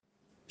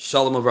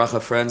Shalom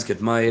Avracha, friends.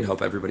 Good night.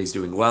 Hope everybody's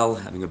doing well,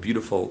 having a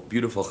beautiful,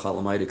 beautiful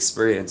Chalamayit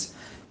experience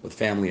with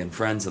family and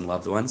friends and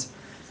loved ones.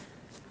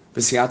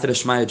 B'siyata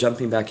Deshmaya,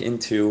 jumping back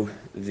into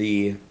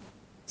the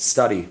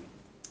study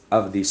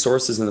of the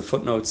sources and the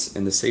footnotes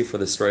in the Sefer,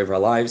 the Story of Our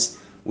Lives.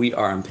 We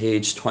are on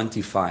page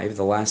 25,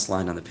 the last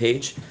line on the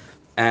page,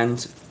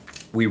 and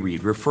we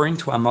read, referring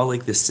to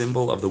Amalek, the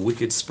symbol of the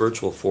wicked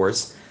spiritual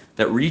force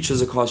that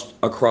reaches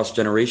across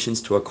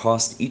generations to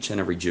accost each and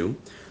every Jew.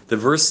 The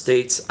verse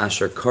states,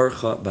 Asher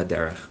karcha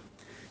baderech.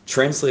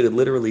 Translated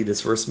literally, this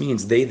verse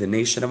means, they, the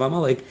nation of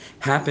Amalek,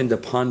 happened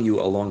upon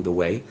you along the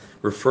way,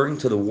 referring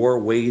to the war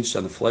waged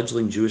on the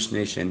fledgling Jewish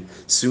nation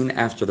soon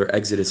after their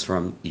exodus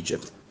from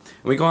Egypt.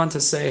 And we go on to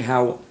say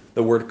how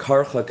the word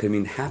karcha can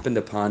mean happened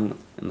upon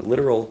in the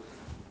literal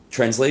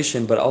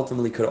translation, but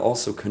ultimately could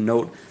also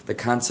connote the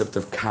concept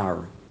of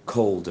kar,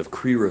 cold, of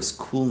kriros,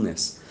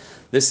 coolness.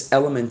 This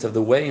element of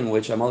the way in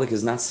which Amalek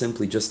is not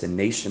simply just a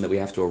nation that we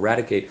have to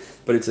eradicate,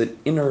 but it's an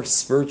inner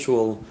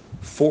spiritual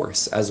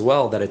force as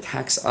well that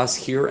attacks us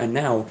here and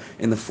now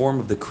in the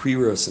form of the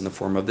kriros, in the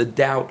form of the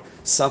doubt,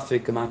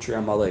 suffix, gematria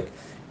Amalek,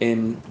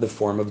 in the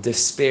form of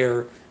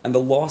despair, and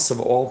the loss of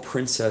all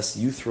princess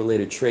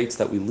youth-related traits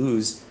that we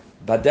lose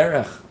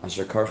baderech,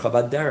 asher karcha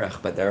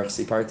baderech, baderech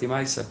siparti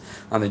maisa,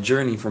 on the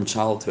journey from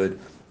childhood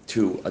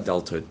to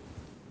adulthood.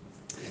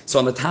 So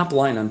on the top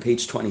line on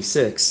page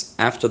 26,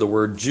 after the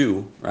word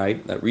Jew,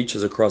 right, that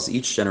reaches across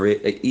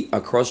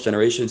across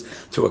generations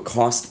to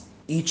accost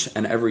each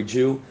and every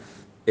Jew,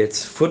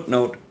 it's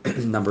footnote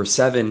number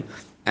 7,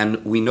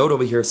 and we note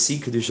over here, Si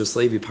Kedushas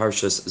Levi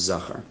Parshas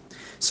Zachar.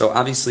 So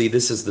obviously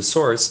this is the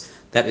source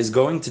that is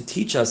going to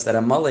teach us that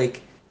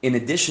Amalek, in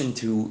addition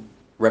to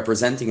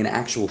representing an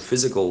actual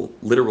physical,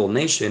 literal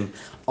nation,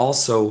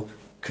 also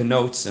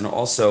connotes and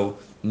also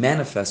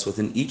manifests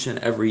within each and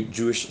every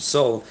Jewish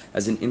soul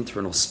as an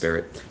internal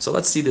spirit. So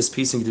let's see this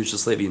piece in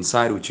Kedushas Levi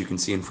inside, which you can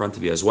see in front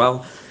of you as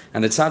well.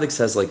 And the tzaddik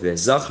says like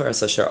this: Zachar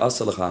es asher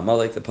asa lecha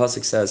Amalek. The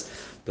pasuk says,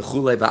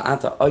 "B'chulei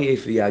ba'ata oyef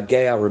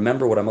v'yagea."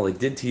 Remember what Amalek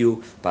did to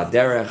you,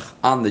 ba'derech,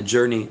 on the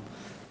journey.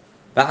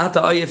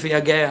 Ba'ata oyef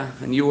v'yagea,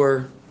 and you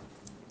were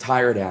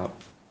tired out,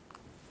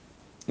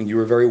 and you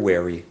were very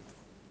weary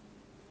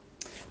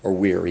or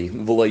weary.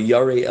 V'lo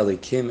yarei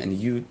elikim, and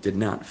you did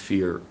not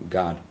fear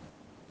God.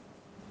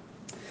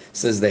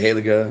 Says the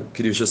Heilige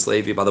Kedushas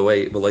Levi, by the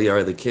way,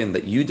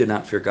 that you did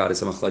not fear God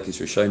is a machlekes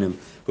rishonim,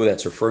 who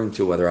that's referring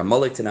to, whether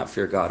Amalek did not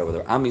fear God or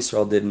whether Am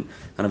Yisrael didn't.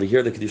 And over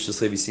here, the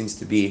Kedushas Levi seems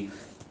to be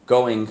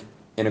going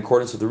in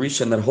accordance with the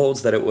Rishon that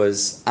holds that it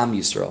was Am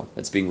Yisrael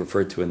that's being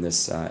referred to in these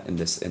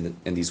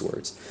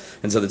words.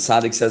 And so the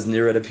tzaddik says,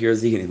 near it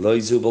appears the Lo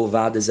Yizubal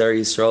Vad Zer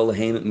Yisrael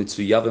Heim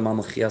Mitzuyavim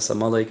Amachias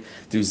Amalek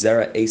Du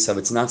Zera Esav.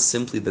 It's not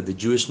simply that the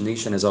Jewish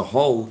nation as a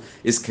whole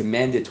is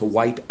commanded to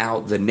wipe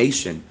out the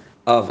nation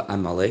of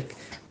Amalek.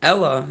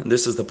 Ella, and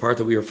this is the part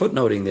that we are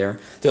footnoting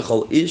there,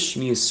 Techol Ish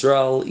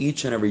Yisrael,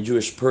 each and every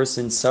Jewish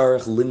person,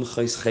 Sarach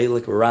Limchais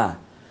Chelik Ra,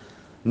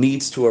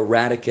 needs to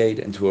eradicate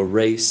and to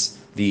erase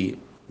the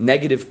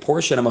negative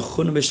portion of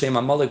Machun B'Shem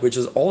Amalek, which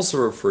is also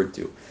referred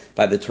to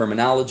by the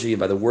terminology,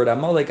 by the word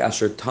Amalek,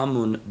 Asher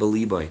Tamun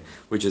Beliboy,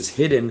 which is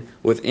hidden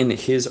within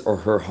his or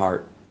her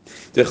heart.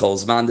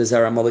 Because all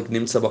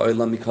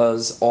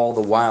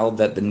the while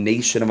that the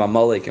nation of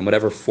Amalek, in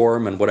whatever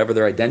form and whatever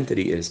their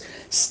identity is,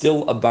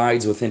 still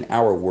abides within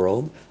our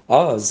world,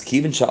 since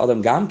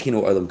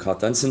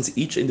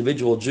each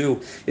individual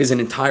Jew is an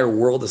entire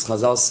world, as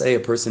Chazal say, a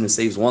person who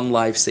saves one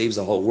life saves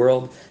a whole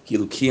world.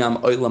 Every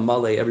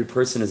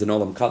person is an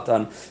olam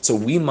katan. So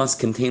we must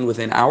contain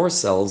within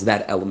ourselves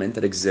that element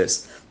that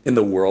exists in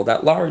the world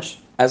at large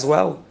as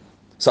well.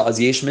 So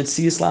as yesh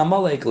mitzias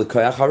la'amalek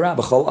l'koyach hara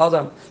b'chol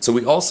adam. So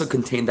we also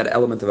contain that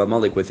element of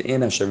Amalek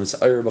within Hashem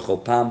mis'ayr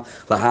b'chol pam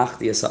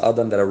lahachti es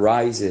adam that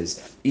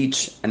arises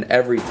each and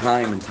every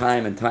time and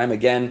time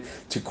again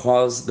to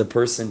cause the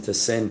person to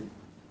sin.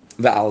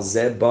 V'al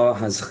zeh ba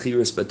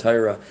hazchiris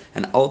b'Torah,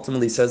 and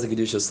ultimately says the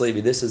Kedushas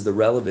Levi, this is the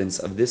relevance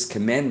of this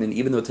commandment,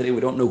 even though today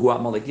we don't know who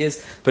Amalek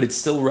is, but it's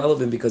still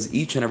relevant because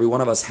each and every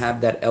one of us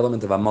have that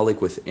element of Amalek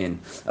within,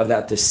 of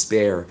that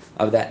despair,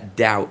 of that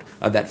doubt,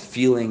 of that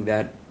feeling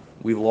that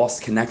we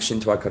lost connection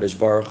to HaKadosh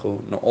Baruch Hu,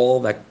 and all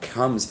that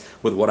comes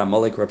with what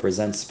Amalek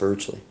represents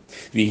spiritually.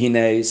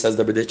 V'hinei, says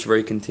the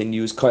Berditchever,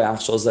 continues,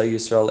 Koyach shel zeh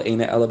Yisrael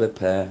eina ela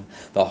b'peh,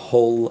 the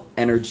whole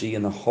energy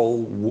and the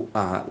whole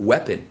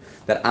weapon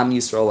that Am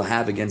Yisrael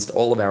have against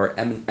all of our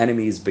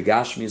enemies,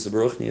 begashmius,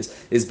 beruchnius,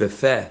 is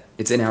befeh.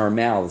 It's in our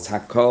mouths.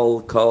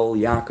 Hakol, kol,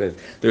 Yaakov.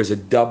 There's a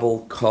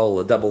double kol,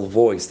 a double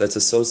voice that's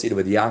associated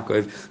with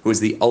Yaakov, who is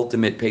the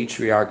ultimate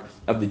patriarch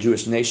of the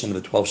Jewish nation, of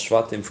the 12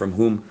 Shvatim, from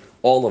whom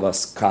all of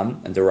us come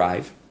and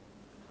derive.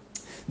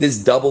 This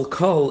double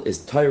kol is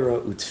Torah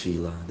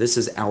utfila. This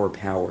is our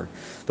power.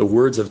 The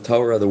words of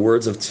Torah, the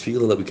words of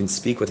tefillah that we can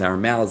speak with our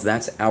mouths,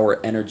 that's our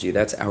energy,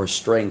 that's our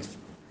strength.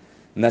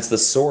 And that's the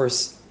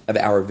source of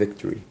our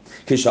victory.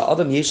 When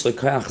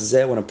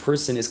a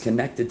person is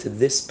connected to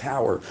this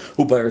power,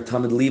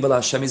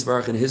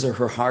 and his or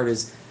her heart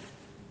is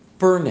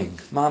burning,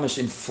 mamish,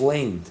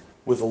 inflamed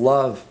with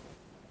love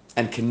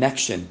and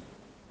connection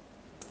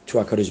to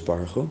HaKadosh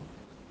Baruch Hu,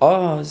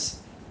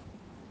 Oz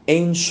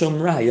ein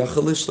shum ra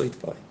yachal lishlit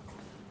by.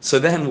 So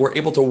then we're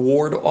able to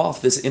ward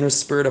off this inner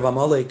spirit of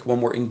Amalek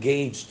when we're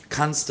engaged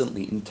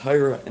constantly in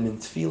Torah and in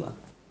Tefillah.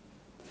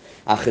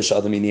 But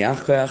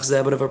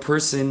if a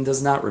person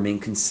does not remain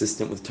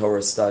consistent with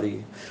Torah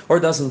study, or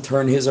doesn't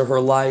turn his or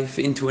her life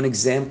into an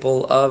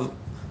example of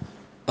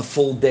a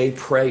full day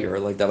prayer,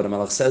 like David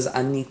Amalek says,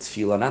 Ani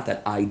tefillah, not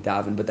that I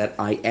daven, but that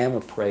I am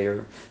a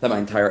prayer, that my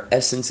entire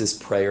essence is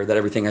prayer, that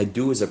everything I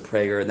do is a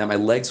prayer, and that my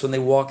legs when they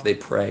walk, they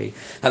pray,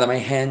 and that my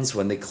hands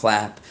when they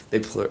clap,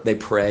 they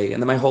pray,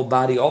 and that my whole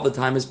body all the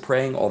time is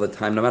praying all the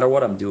time, no matter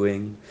what I'm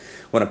doing.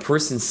 When a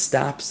person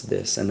stops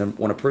this, and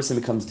when a person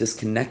becomes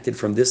disconnected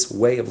from this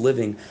way of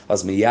living,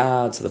 as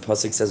miyad, so the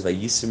pasuk says,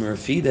 "Vayisim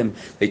Refidim,"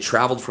 they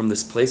traveled from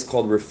this place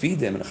called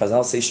Refidim, and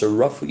Chazal say,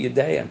 "Sharafu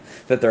Yedayim,"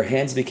 that their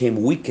hands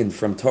became weakened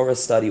from Torah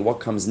study.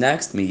 What comes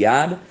next?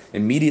 Miyad,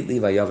 immediately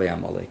Vayavei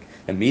Amalek.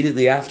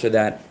 Immediately after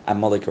that,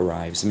 Amalek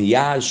arrives.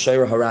 Miyad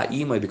Shayr Hara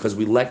Imai, because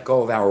we let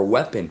go of our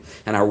weapon,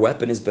 and our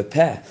weapon is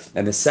Bepeh.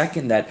 And the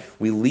second that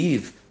we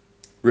leave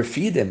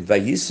Refidim,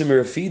 Vayisim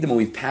Refidim, when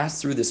we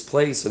pass through this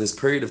place or this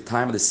period of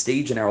time or this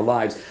stage in our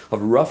lives of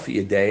Rafi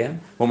Yadayim,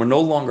 when we're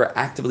no longer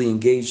actively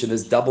engaged in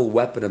this double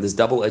weapon of this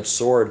double-edged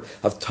sword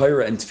of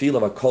Torah and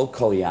Tefillah of Kol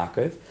Kol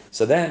Yaakov,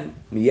 so then,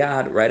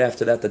 miyad, right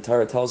after that, the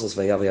Torah tells us,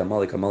 Vayavi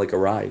Amalek, Amalek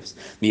arrives.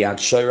 Miyad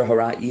Shayra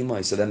Hara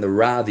Imai, so then the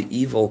Ra, the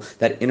evil,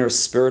 that inner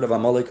spirit of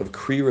Amalek of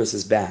Kriris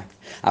is back.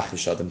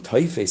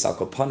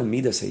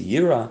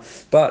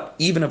 But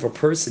even if a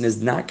person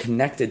is not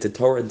connected to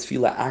Torah and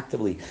Tefillah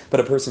actively, but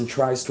a person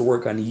tries to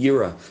work on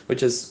Yira,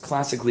 which is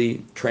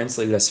classically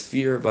translated as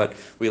fear, but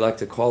we like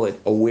to call it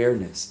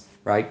awareness,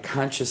 right?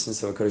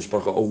 Consciousness of HaKadosh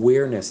Baruch Hu,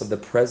 awareness of the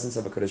presence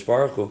of HaKadosh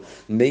Baruch Hu.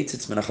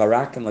 Meitzitz min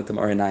hacharakim, like the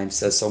Marinaim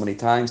says so many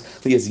times,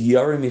 he is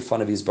yarim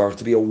ifan of his Baruch,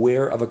 to be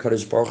aware of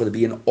HaKadosh Baruch Hu, to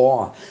be in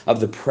awe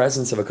of the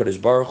presence of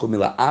HaKadosh Baruch Hu,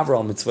 mila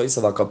avral mitzvahs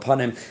of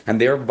HaKapanim, and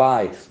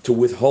thereby to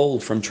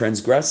withhold from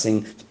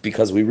transgressing,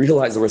 because we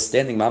realize that we're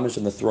standing mamish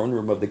in the throne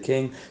room of the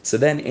King. So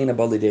then, ein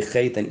abali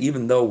dechet, and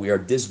even though we are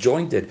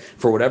disjointed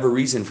for whatever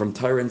reason from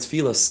Torah and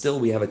Tefillah, still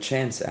we have a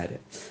chance at it.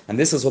 And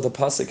this is what the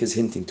pasuk is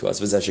hinting to us.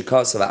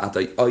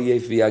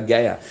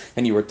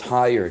 And you were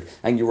tired,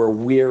 and you were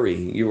weary,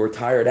 you were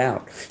tired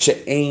out.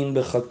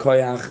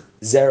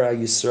 Zera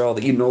Yisrael,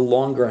 that you no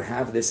longer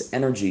have this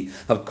energy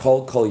of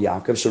Kol Kol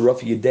Yaakov, Sharof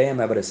Yudayim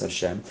Avodas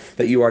Hashem,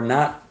 that you are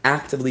not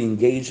actively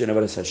engaged in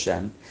Avodas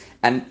Hashem,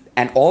 and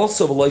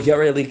also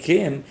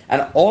and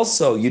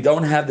also you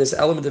don't have this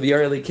element of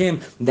Yarei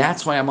Likim.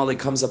 That's why Amalek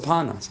comes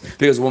upon us,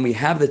 because when we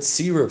have the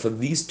tziruf of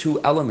these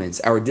two elements,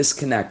 our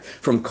disconnect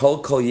from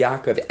Kol Kol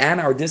Yaakov and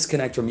our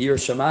disconnect from Yir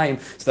Shamayim,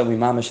 so then we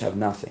mamish have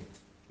nothing.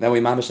 Then we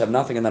mamish have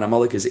nothing, and then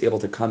Amalek is able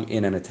to come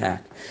in and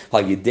attack.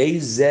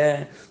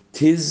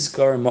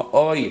 Tizkar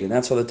ma'oid, and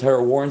that's why the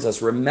Torah warns us.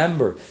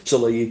 Remember,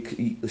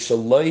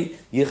 shaloi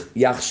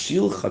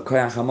yachshilcha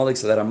koyach Amalek,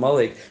 so that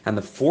Amalek and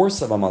the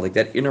force of Amalek,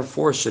 that inner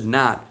force, should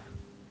not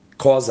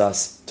cause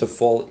us to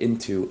fall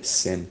into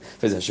sin.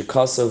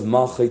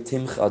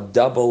 A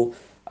double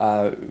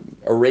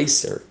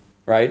eraser,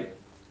 right?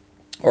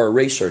 Or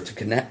erasure, to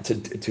connect,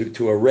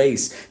 to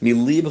erase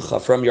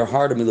milibcha from your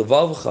heart,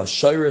 milivavcha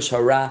shayrish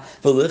hara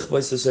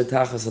v'lichbos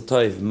tachas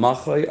hatoiv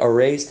machay,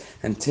 erase,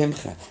 and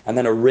timcha, and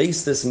then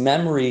erase this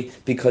memory,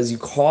 because you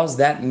cause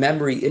that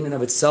memory in and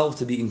of itself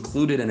to be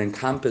included and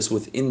encompassed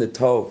within the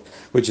tov,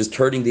 which is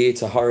turning the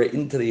Yetzer Hara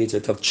into the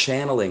Yetzer Tov,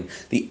 channeling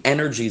the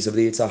energies of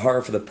the Yetzer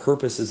Hara for the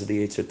purposes of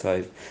the Yetzer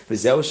Tov.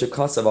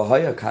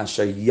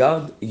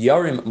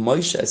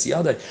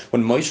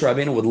 When Moshe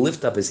Rabbeinu would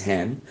lift up his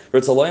hand,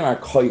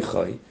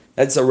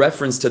 that's a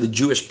reference to the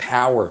Jewish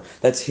power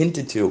that's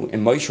hinted to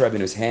in Moshe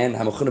Rabbeinu's hand.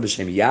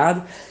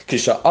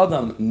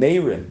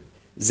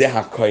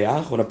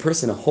 When a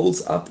person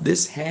holds up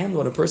this hand,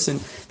 when a person,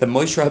 the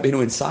Moshe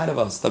Rabbeinu inside of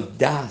us, the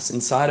Das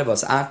inside of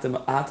us,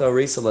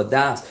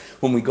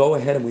 when we go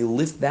ahead and we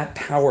lift that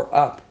power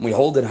up, and we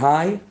hold it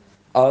high,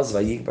 Az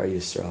Vayikbar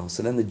Yisrael.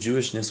 So then the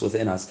Jewishness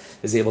within us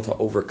is able to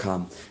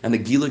overcome. And the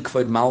Gilui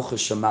Kvod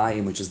Malchus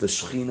Shamayim, which is the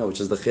Shechina, which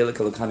is the Chelik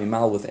Elokam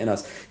Mal within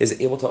us, is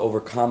able to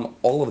overcome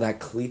all of that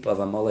Klip of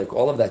Amalek,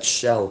 all of that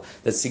shell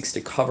that seeks to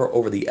cover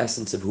over the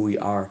essence of who we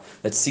are,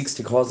 that seeks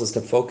to cause us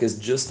to focus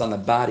just on the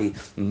body,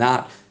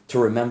 not to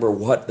remember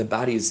what the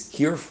body is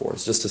here for.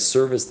 It's just to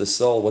service the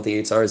soul, what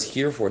the Yetzer is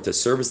here for, to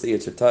service the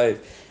Yetzer Tov.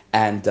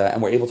 And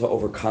we're able to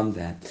overcome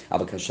that.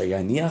 But if Moshe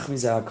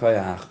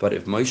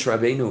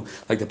Rabbeinu,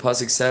 like the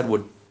pasuk said,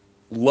 would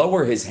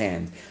lower his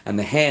hand, and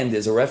the hand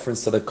is a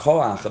reference to the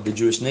koach of the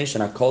Jewish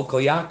nation, Kol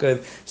Kol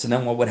Yaakov, so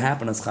then what would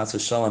happen is Chas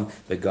v'Shalom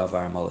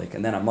v'gavar Amalek,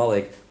 and then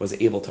Amalek was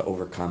able to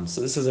overcome.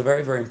 So this is a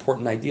very, very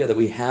important idea, that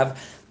we have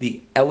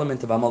the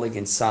element of Amalek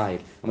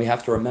inside, and we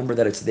have to remember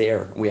that it's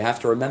there. And we have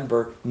to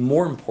remember,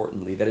 more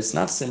importantly, that it's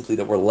not simply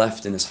that we're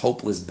left in this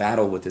hopeless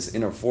battle with this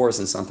inner force,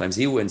 and sometimes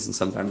he wins and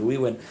sometimes we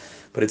win,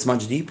 but it's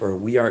much deeper.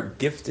 We are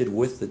gifted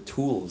with the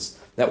tools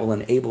that will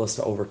enable us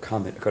to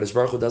overcome it. HaKadosh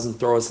Baruch Hu doesn't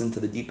throw us into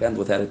the deep end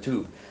without a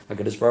tube.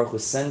 HaKadosh Baruch Hu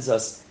sends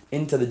us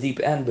into the deep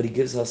end, but He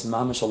gives us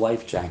mamash a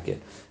life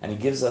jacket, and He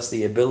gives us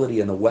the ability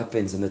and the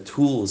weapons and the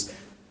tools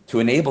to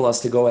enable us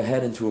to go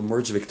ahead and to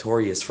emerge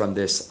victorious from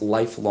this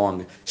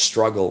lifelong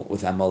struggle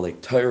with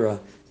Amalek. Torah,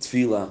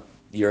 Tefillah,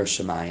 Yirah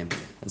Shamayim.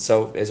 And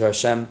so, Be'ezer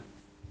Hashem,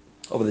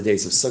 over the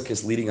days of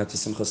Sukkot, leading up to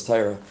Simchas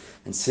Torah,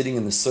 and sitting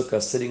in the Sukkah,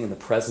 sitting in the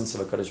presence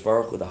of HaKadosh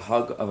Baruch Hu, the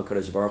hug of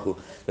HaKadosh Baruch Hu,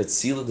 that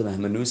Tzila de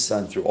Mehmanusa,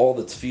 and through all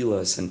the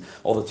tefillahs, and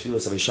all the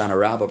tefillahs of Hoshana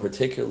Rabbah,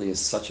 particularly, is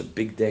such a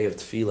big day of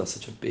tefillah,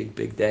 such a big,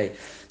 big day.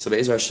 So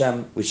Be'ezer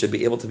Hashem, we should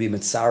be able to be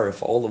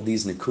mitzaref all of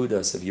these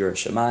nekudas of Yirah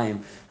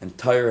Shamayim, and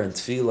Torah, and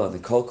tefillah, the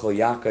Kol Kol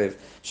Yaakov,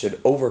 should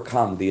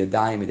overcome the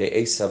Yadayim, the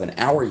Esav, and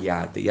our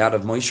Yad, the Yad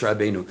of Moshe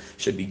Rabbeinu,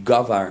 should be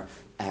Gavar,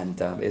 and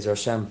Be'ezer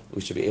Hashem, we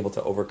should be able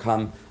to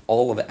overcome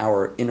all of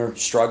our inner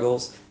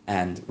struggles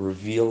and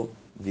reveal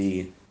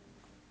the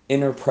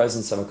inner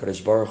presence of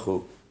HaKadosh Baruch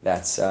Hu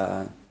that's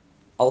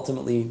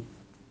ultimately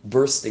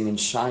bursting and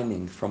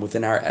shining from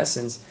within our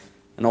essence.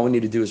 And all we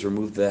need to do is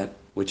remove that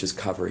which is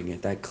covering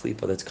it, that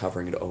klipa that's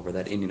covering it over,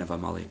 that Indian of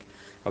Amalek.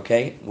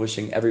 Okay?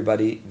 Wishing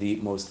everybody the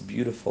most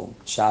beautiful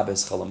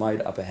Shabbos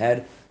Chalamayid up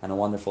ahead and a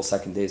wonderful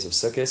second days of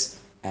Sukkot,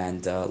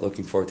 and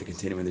looking forward to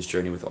continuing this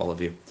journey with all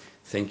of you.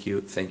 Thank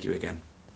you again.